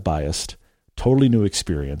 rear-wheel drive biased, totally new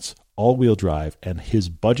experience, all-wheel drive, and his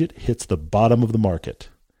budget hits the bottom of the market.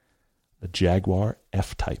 The Jaguar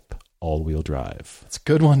F-Type all-wheel drive. That's a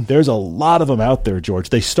good one. There's a lot of them out there, George.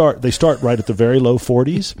 They start right at the very low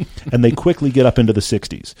 40s, and they quickly get up into the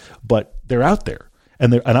 60s. But they're out there.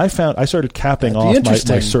 And I started capping off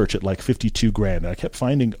my search at like 52 grand, and I kept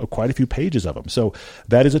finding quite a few pages of them. So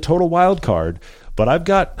that is a total wild card. But I've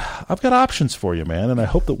got options for you, man, and I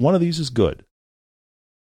hope that one of these is good.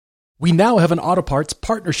 We now have an auto parts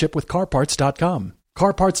partnership with CarParts.com.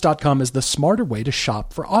 CarParts.com is the smarter way to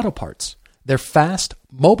shop for auto parts. Their fast,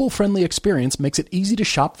 mobile-friendly experience makes it easy to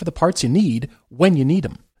shop for the parts you need when you need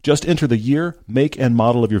them. Just enter the year, make, and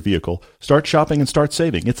model of your vehicle. Start shopping and start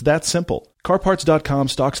saving. It's that simple. CarParts.com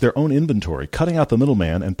stocks their own inventory, cutting out the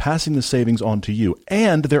middleman and passing the savings on to you.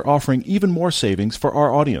 And they're offering even more savings for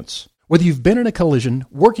our audience. Whether you've been in a collision,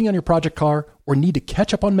 working on your project car, or need to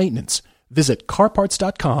catch up on maintenance, visit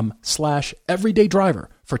CarParts.com/everydaydriver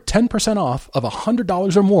for 10% off of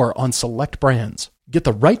 $100 or more on select brands. Get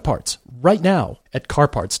the right parts right now at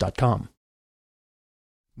CarParts.com.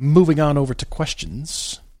 Moving on over to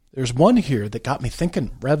questions. There's one here that got me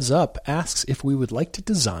thinking. Revs Up asks if we would like to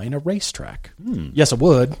design a racetrack. Yes, I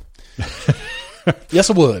would. Yes,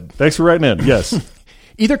 I would. Thanks for writing in. Yes.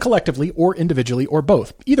 Either collectively or individually or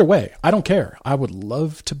both. Either way, I don't care. I would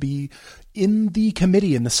love to be in the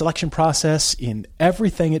committee, in the selection process, in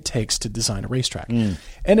everything it takes to design a racetrack. And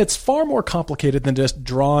it's far more complicated than just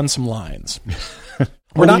drawing some lines.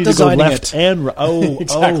 We're not designing left it. And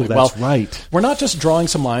Exactly. That's right. We're not just drawing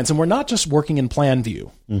some lines, and we're not just working in plan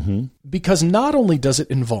view. Because not only does it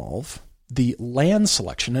involve the land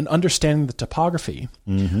selection and understanding the topography,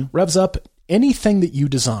 revs up anything that you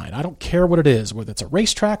design. I don't care what it is, whether it's a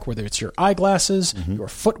racetrack, whether it's your eyeglasses, your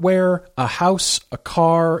footwear, a house, a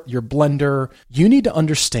car, your blender. You need to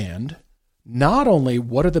understand not only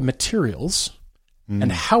what are the materials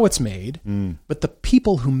and how it's made, but the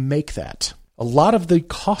people who make that. A lot of the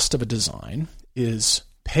cost of a design is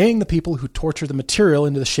paying the people who torture the material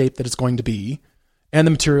into the shape that it's going to be and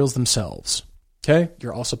the materials themselves. Okay?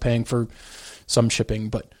 You're also paying for some shipping,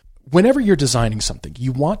 but whenever you're designing something,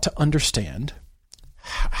 you want to understand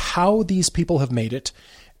how these people have made it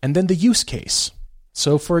and then the use case.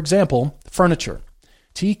 So, for example, furniture.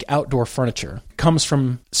 Teak outdoor furniture comes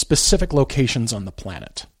from specific locations on the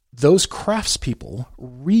planet. Those craftspeople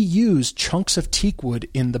reuse chunks of teak wood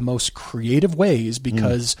in the most creative ways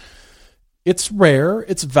because it's rare,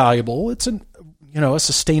 it's valuable, it's a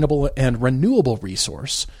sustainable and renewable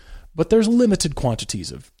resource. But there's limited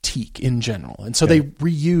quantities of teak in general. And so they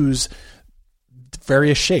reuse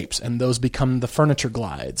various shapes, and those become the furniture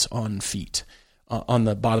glides on feet, on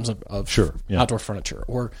the bottoms of outdoor furniture,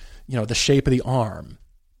 or the shape of the arm,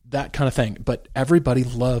 that kind of thing. But everybody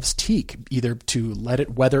loves teak, either to let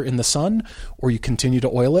it weather in the sun, or you continue to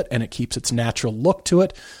oil it, and it keeps its natural look to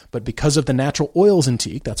it. But because of the natural oils in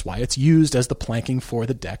teak, that's why it's used as the planking for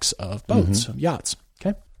the decks of boats, of yachts.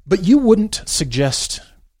 Okay, but you wouldn't suggest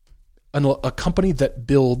a company that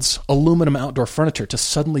builds aluminum outdoor furniture to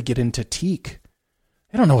suddenly get into teak.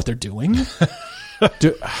 They don't know what they're doing.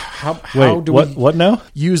 How do we now?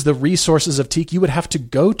 Use the resources of teak? You would have to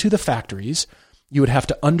go to the factories. You would have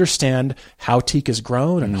to understand how teak is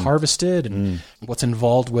grown and harvested and what's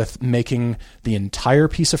involved with making the entire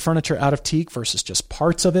piece of furniture out of teak versus just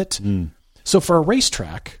parts of it. So for a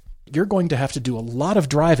racetrack, you're going to have to do a lot of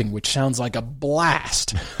driving, which sounds like a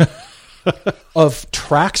blast. Of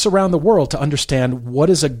tracks around the world to understand what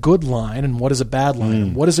is a good line and what is a bad line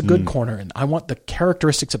and what is a good corner. And I want the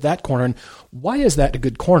characteristics of that corner. And why is that a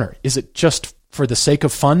good corner? Is it just for the sake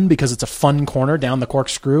of fun because it's a fun corner down the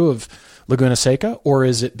corkscrew of Laguna Seca? Or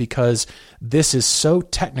is it because this is so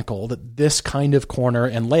technical that this kind of corner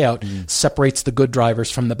and layout separates the good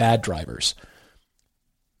drivers from the bad drivers?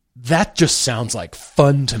 That just sounds like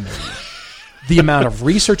fun to me. The amount of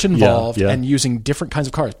research involved and using different kinds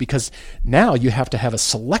of cars, because now you have to have a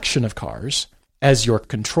selection of cars as your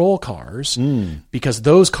control cars, because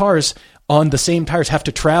those cars on the same tires have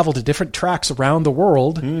to travel to different tracks around the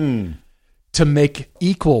world to make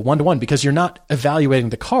equal 1-to-1, because you're not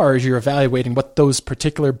evaluating the cars, you're evaluating what those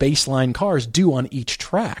particular baseline cars do on each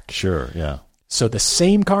track. Sure, yeah. So the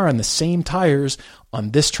same car on the same tires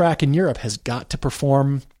on this track in Europe has got to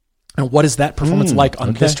perform. And what is that performance like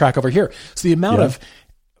on this track over here? So the amount of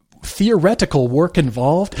theoretical work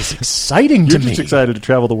involved is exciting to me. You're just excited to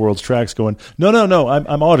travel the world's tracks going, no,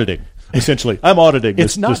 I'm auditing, essentially. I'm auditing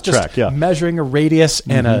it's this not just track. Yeah. Measuring a radius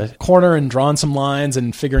and a corner and drawing some lines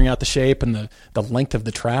and figuring out the shape and the length of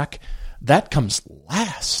the track. That comes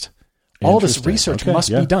last. All this research must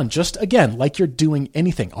be done. Just, again, like you're doing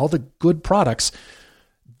anything. All the good products,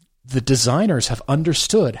 the designers have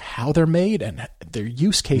understood how they're made and their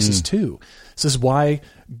use cases too. This is why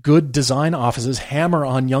good design offices hammer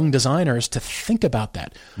on young designers to think about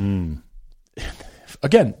that.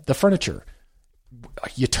 Again, the furniture.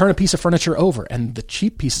 You turn a piece of furniture over, and the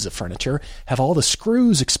cheap pieces of furniture have all the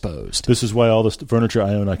screws exposed. This is why all this furniture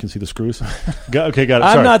I own, I can see the screws. Okay, got it.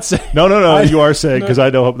 Sorry. I'm not saying. No. You are saying, because I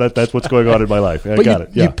know that's what's going on in my life. I got it.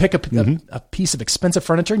 Yeah. You pick a piece of expensive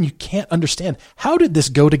furniture, and you can't understand, how did this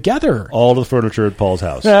go together? All the furniture at Paul's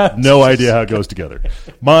house. No idea how it goes together.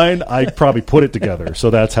 Mine, I probably put it together, so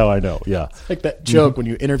that's how I know. Yeah. It's like that joke when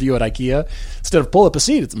you interview at IKEA. Instead of pull up a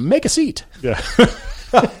seat, it's make a seat. Yeah.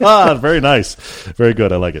 Very nice. Very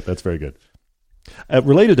good. I like it. That's very good.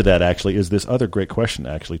 Related to that, actually, is this other great question,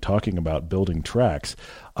 actually, talking about building tracks.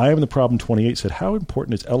 I Am the Problem 28 said, how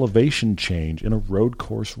important is elevation change in a road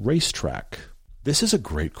course racetrack? This is a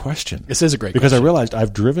great question. This is a great because question. I realized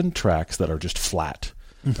I've driven tracks that are just flat.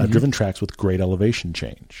 I've driven tracks with great elevation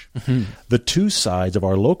change. The two sides of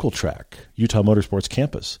our local track, Utah Motorsports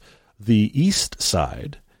Campus, the east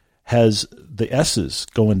side has the S's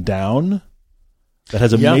going down that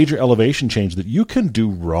has a major elevation change that you can do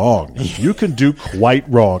wrong. You can do quite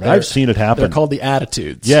wrong. I've seen it happen. They're called the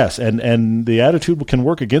attitudes. Yes, and the attitude can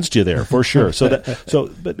work against you there for sure.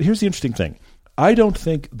 But here's the interesting thing. I don't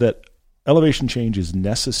think that elevation change is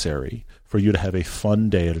necessary for you to have a fun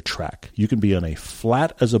day at a track. You can be on a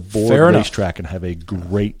flat as a board racetrack and have a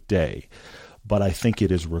great day. But I think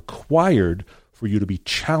it is required for you to be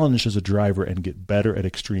challenged as a driver and get better at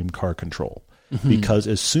extreme car control. Because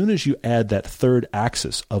as soon as you add that third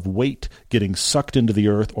axis of weight getting sucked into the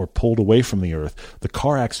earth or pulled away from the earth, the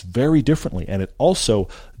car acts very differently. And it also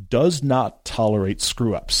does not tolerate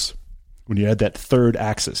screw-ups when you add that third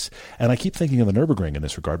axis. And I keep thinking of the Nürburgring in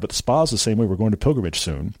this regard, but the Spa is the same way. We're going to pilgrimage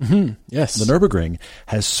soon. Yes. The Nürburgring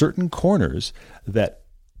has certain corners that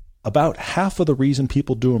about half of the reason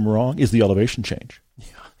people do them wrong is the elevation change.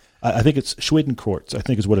 I think it's Schwedenkreuz, I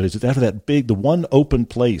think is what it is. It's after that the one open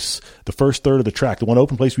place, the first third of the track, the one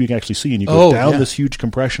open place where you can actually see, and you go down this huge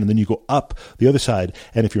compression, and then you go up the other side.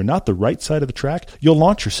 And if you're not the right side of the track, you'll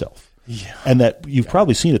launch yourself. Yeah. And that you've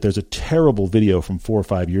probably seen it. There's a terrible video from 4 or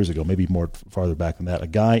 5 years ago, maybe more farther back than that. A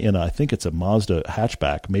guy in I think it's a Mazda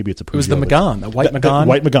hatchback, maybe it's a Peugeot. It was the Megane, the white Megane.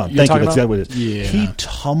 White Megane. Thank you. That's exactly what it is. Yeah. He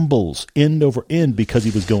tumbles end over end because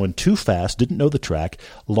he was going too fast, didn't know the track,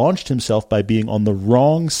 launched himself by being on the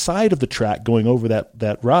wrong side of the track going over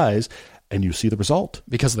that rise. And you see the result.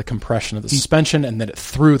 Because of the compression of the suspension, and then it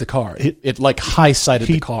threw the car. It like high-sided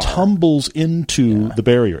the car. He tumbles into the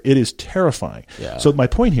barrier. It is terrifying. Yeah. So my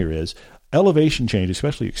point here is elevation change,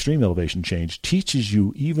 especially extreme elevation change, teaches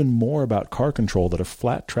you even more about car control that a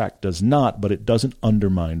flat track does not, but it doesn't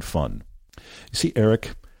undermine fun. You see,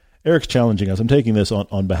 Eric's challenging us. I'm taking this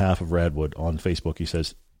on behalf of Radwood on Facebook. He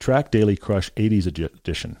says, Track Daily Crush 80s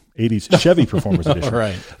edition, 80s Chevy Performers edition.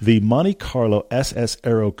 Right. The Monte Carlo SS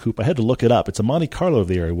Aero Coupe. I had to look it up. It's a Monte Carlo of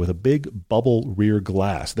the area with a big bubble rear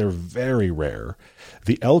glass. They're very rare.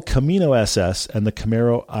 The El Camino SS and the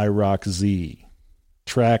Camaro IROC Z.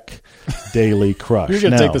 Track Daily Crush. You're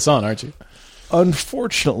going to take this on, aren't you?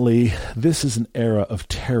 Unfortunately, this is an era of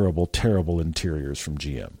terrible, terrible interiors from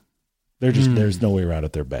GM. They're just there's no way around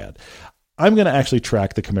it. They're bad. I'm going to actually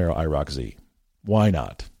track the Camaro IROC Z. Why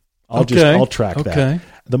not? I'll track that.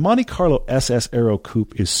 The Monte Carlo SS Aero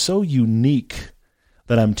Coupe is so unique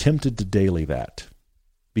that I'm tempted to daily that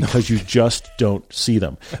because you just don't see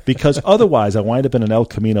them. Because otherwise, I wind up in an El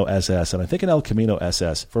Camino SS, and I think an El Camino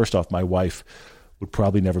SS, first off, my wife would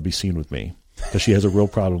probably never be seen with me because she has a real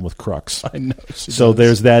problem with crux. I know. So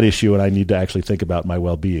there's that issue, and I need to actually think about my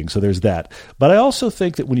well-being. So there's that. But I also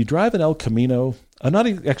think that when you drive an El Camino, I'm not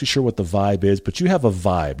actually sure what the vibe is, but you have a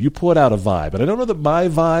vibe. You put out a vibe. And I don't know that my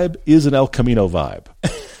vibe is an El Camino vibe.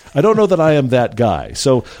 I don't know that I am that guy.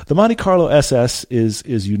 So the Monte Carlo SS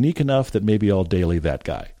is unique enough that maybe I'll daily that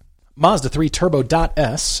guy. Mazda 3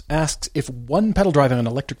 Turbo.S asks if one pedal driving on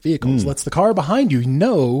electric vehicles lets the car behind you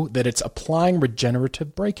know that it's applying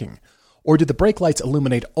regenerative braking. Or do the brake lights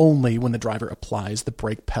illuminate only when the driver applies the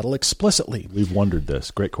brake pedal explicitly? We've wondered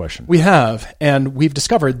this. Great question. We have, and we've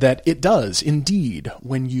discovered that it does indeed.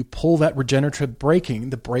 When you pull that regenerative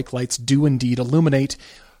braking, the brake lights do indeed illuminate.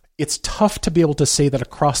 It's tough to be able to say that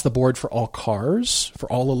across the board for all cars,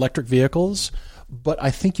 for all electric vehicles, but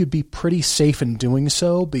I think you'd be pretty safe in doing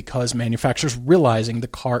so because manufacturers realizing the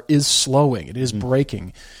car is slowing, it is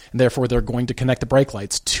braking, and therefore they're going to connect the brake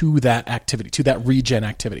lights to that activity, to that regen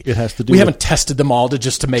activity. It has to do. We haven't tested them all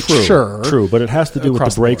to make sure. True, but it has to do with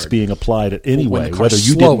the brakes being applied at any way, whether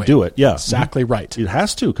you didn't do it. Yeah, exactly right. It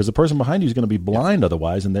has to because the person behind you is going to be blind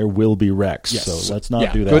otherwise, and there will be wrecks. Yes. So let's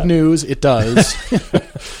not do that. Good news, it does.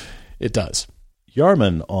 It does.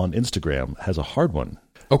 Yarman on Instagram has a hard one.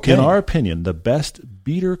 Okay. In our opinion, the best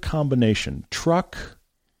beater combination, truck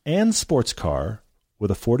and sports car with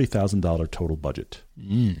a $40,000 total budget.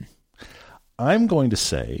 I'm going to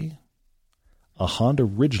say a Honda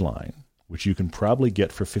Ridgeline, which you can probably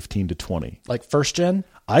get for 15 to 20. Like first gen?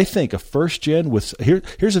 I think a first gen with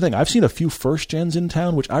here's the thing. I've seen a few first gens in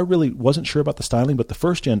town, which I really wasn't sure about the styling, but the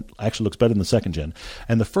first gen actually looks better than the second gen.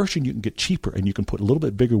 And the first gen you can get cheaper and you can put a little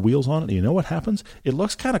bit bigger wheels on it. And you know what happens? It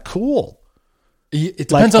looks kind of cool. It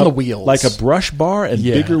depends on the wheels. Like a brush bar and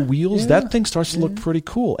bigger wheels, that thing starts to look pretty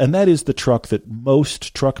cool. And that is the truck that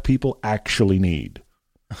most truck people actually need.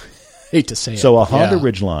 Hate to say it. So a Honda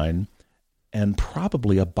Ridgeline and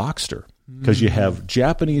probably a Boxster because you have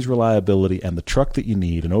Japanese reliability and the truck that you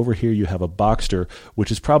need. And over here you have a Boxster,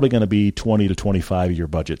 which is probably going to be 20 to 25 of your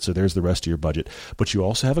budget. So there's the rest of your budget. But you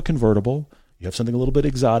also have a convertible. You have something a little bit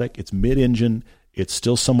exotic. It's mid-engine. It's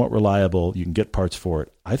still somewhat reliable. You can get parts for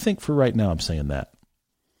it. I think for right now, I'm saying that.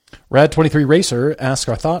 Rad23 Racer asks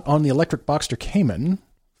our thought on the electric Boxster Cayman.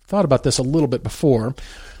 Thought about this a little bit before.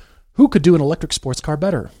 Who could do an electric sports car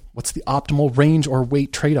better? What's the optimal range or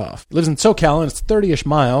weight trade-off? He lives in SoCal, and it's 30-ish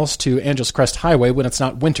miles to Angeles Crest Highway when it's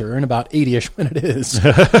not winter, and about 80-ish when it is.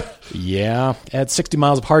 Yeah, add 60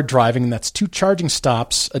 miles of hard driving, and that's 2 charging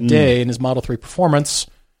stops a day in his Model 3 Performance.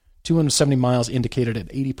 270 miles indicated at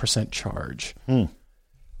 80% charge.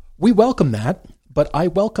 We welcome that, but I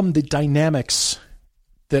welcome the dynamics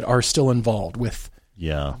that are still involved with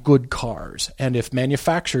good cars. And if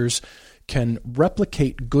manufacturers can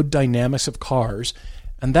replicate good dynamics of cars,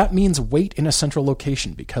 and that means weight in a central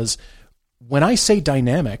location, because when I say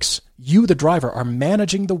dynamics, you, the driver, are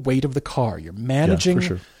managing the weight of the car. You're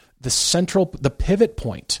managing the pivot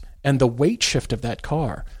point and the weight shift of that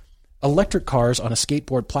car. Electric cars on a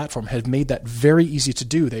skateboard platform have made that very easy to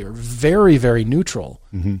do. They are very, very neutral,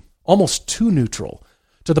 almost too neutral,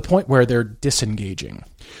 to the point where they're disengaging.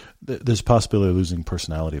 There's a possibility of losing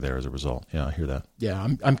personality there as a result. Yeah, I hear that. Yeah,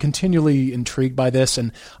 I'm continually intrigued by this,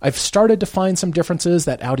 and I've started to find some differences.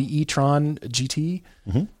 That Audi e-tron GT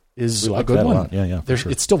is a good one. Yeah,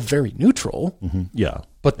 sure. It's still very neutral. Yeah.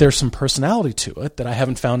 But there's some personality to it that I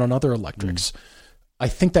haven't found on other electrics. I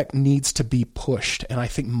think that needs to be pushed, and I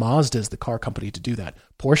think Mazda is the car company to do that.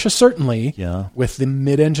 Porsche certainly, with the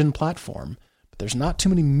mid-engine platform, but there's not too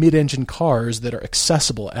many mid-engine cars that are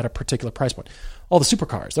accessible at a particular price point. All the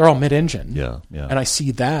supercars, they're all mid-engine. Yeah. And I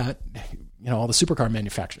see that, all the supercar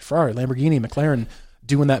manufacturers, Ferrari, Lamborghini, McLaren,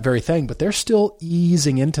 doing that very thing, but they're still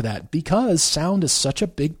easing into that because sound is such a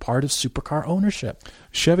big part of supercar ownership.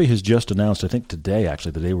 Chevy has just announced, I think today,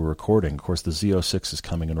 actually, the day we're recording, of course, the Z06 is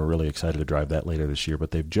coming, and we're really excited to drive that later this year,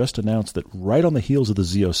 but they've just announced that right on the heels of the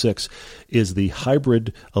Z06 is the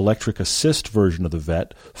hybrid electric assist version of the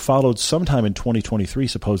Vet, followed sometime in 2023,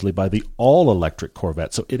 supposedly, by the all-electric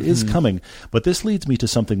Corvette. So it is coming, but this leads me to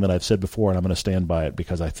something that I've said before, and I'm going to stand by it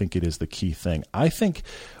because I think it is the key thing. I think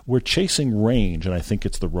we're chasing range, and I think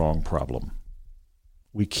it's the wrong problem.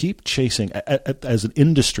 We keep chasing, as an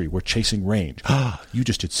industry, we're chasing range. You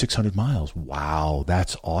just did 600 miles. Wow,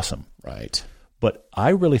 that's awesome. Right. But I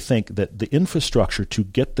really think that the infrastructure to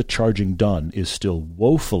get the charging done is still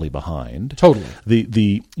woefully behind. Totally.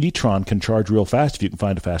 The e-tron can charge real fast if you can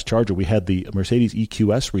find a fast charger. We had the Mercedes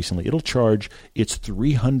EQS recently. It'll charge its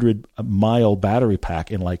 300-mile battery pack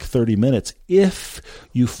in like 30 minutes if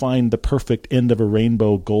you find the perfect end of a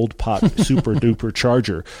rainbow gold pot super-duper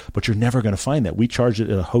charger. But you're never going to find that. We charged it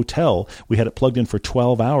at a hotel. We had it plugged in for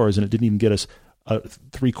 12 hours, and it didn't even get us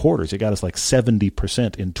 3/4. It got us like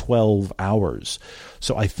 70% in 12 hours.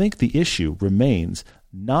 So I think the issue remains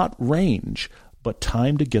not range, but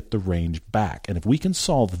time to get the range back. And if we can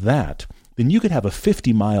solve that, then you could have a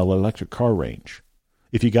 50-mile electric car range.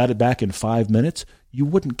 If you got it back in 5 minutes, you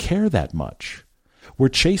wouldn't care that much. We're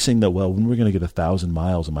chasing when we're going to get 1,000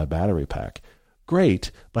 miles in my battery pack. Great,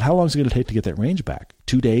 but how long is it going to take to get that range back?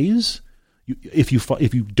 2 days? If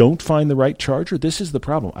you don't find the right charger, this is the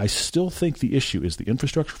problem. I still think the issue is the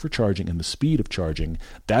infrastructure for charging and the speed of charging.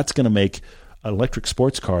 That's going to make an electric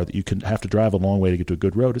sports car that you can have to drive a long way to get to a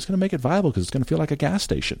good road. It's going to make it viable because it's going to feel like a gas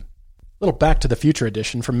station. A little Back to the Future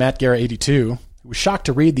edition from Matt Guerra 82, who was shocked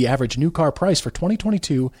to read the average new car price for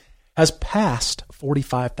 2022 has passed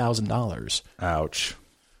 $45,000. Ouch.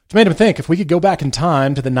 Which made him think, if we could go back in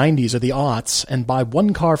time to the 90s or the aughts and buy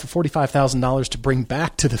one car for $45,000 to bring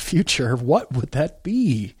back to the future, what would that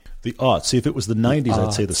be? The aughts. See, if it was the 90s,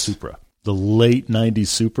 I'd say the Supra. The late 90s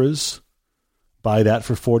Supras, buy that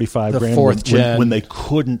for $45,000. The fourth gen. When they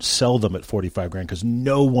couldn't sell them at $45,000 because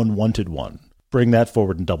no one wanted one. Bring that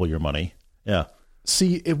forward and double your money. Yeah.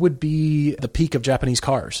 See, it would be the peak of Japanese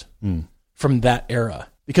cars from that era.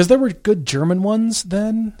 Because there were good German ones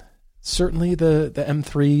then. Certainly the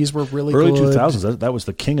M3s were really early good. Early 2000s, that was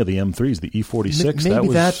the king of the M3s, the E46. Maybe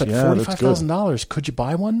but $45,000. Could you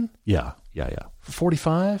buy one? Yeah. For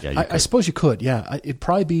 $45,000? Yeah, I suppose you could, yeah. It'd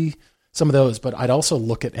probably be some of those, but I'd also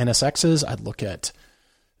look at NSXs. I'd look at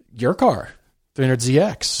your car,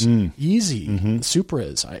 300ZX, easy, the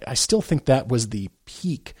Supras. I still think that was the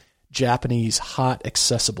peak Japanese hot,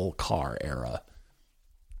 accessible car era.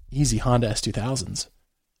 Easy Honda S2000s.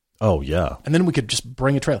 Oh, yeah. And then we could just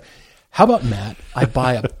bring a trailer. How about, Matt, I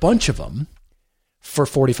buy a bunch of them for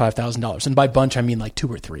 $45,000. And by bunch, I mean like 2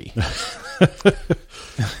 or 3.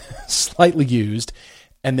 Slightly used.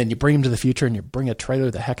 And then you bring them to the future and you bring a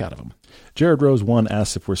trailer the heck out of them. Jared Rose 1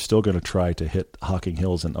 asks if we're still going to try to hit Hocking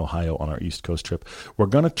Hills in Ohio on our East Coast trip. We're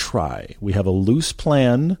going to try. We have a loose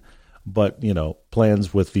plan, but,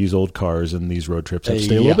 plans with these old cars and these road trips have to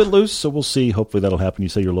stay a little bit loose, so we'll see. Hopefully that'll happen. You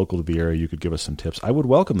say you're local to the area. You could give us some tips. I would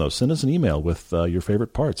welcome those. Send us an email with your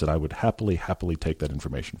favorite parts, and I would happily take that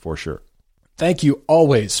information for sure. Thank you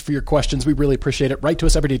always for your questions. We really appreciate it. Write to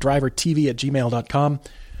us, everydaydrivertv@gmail.com.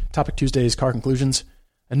 Topic Tuesdays, car conclusions,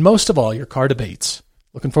 and most of all, your car debates.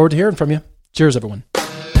 Looking forward to hearing from you. Cheers, everyone.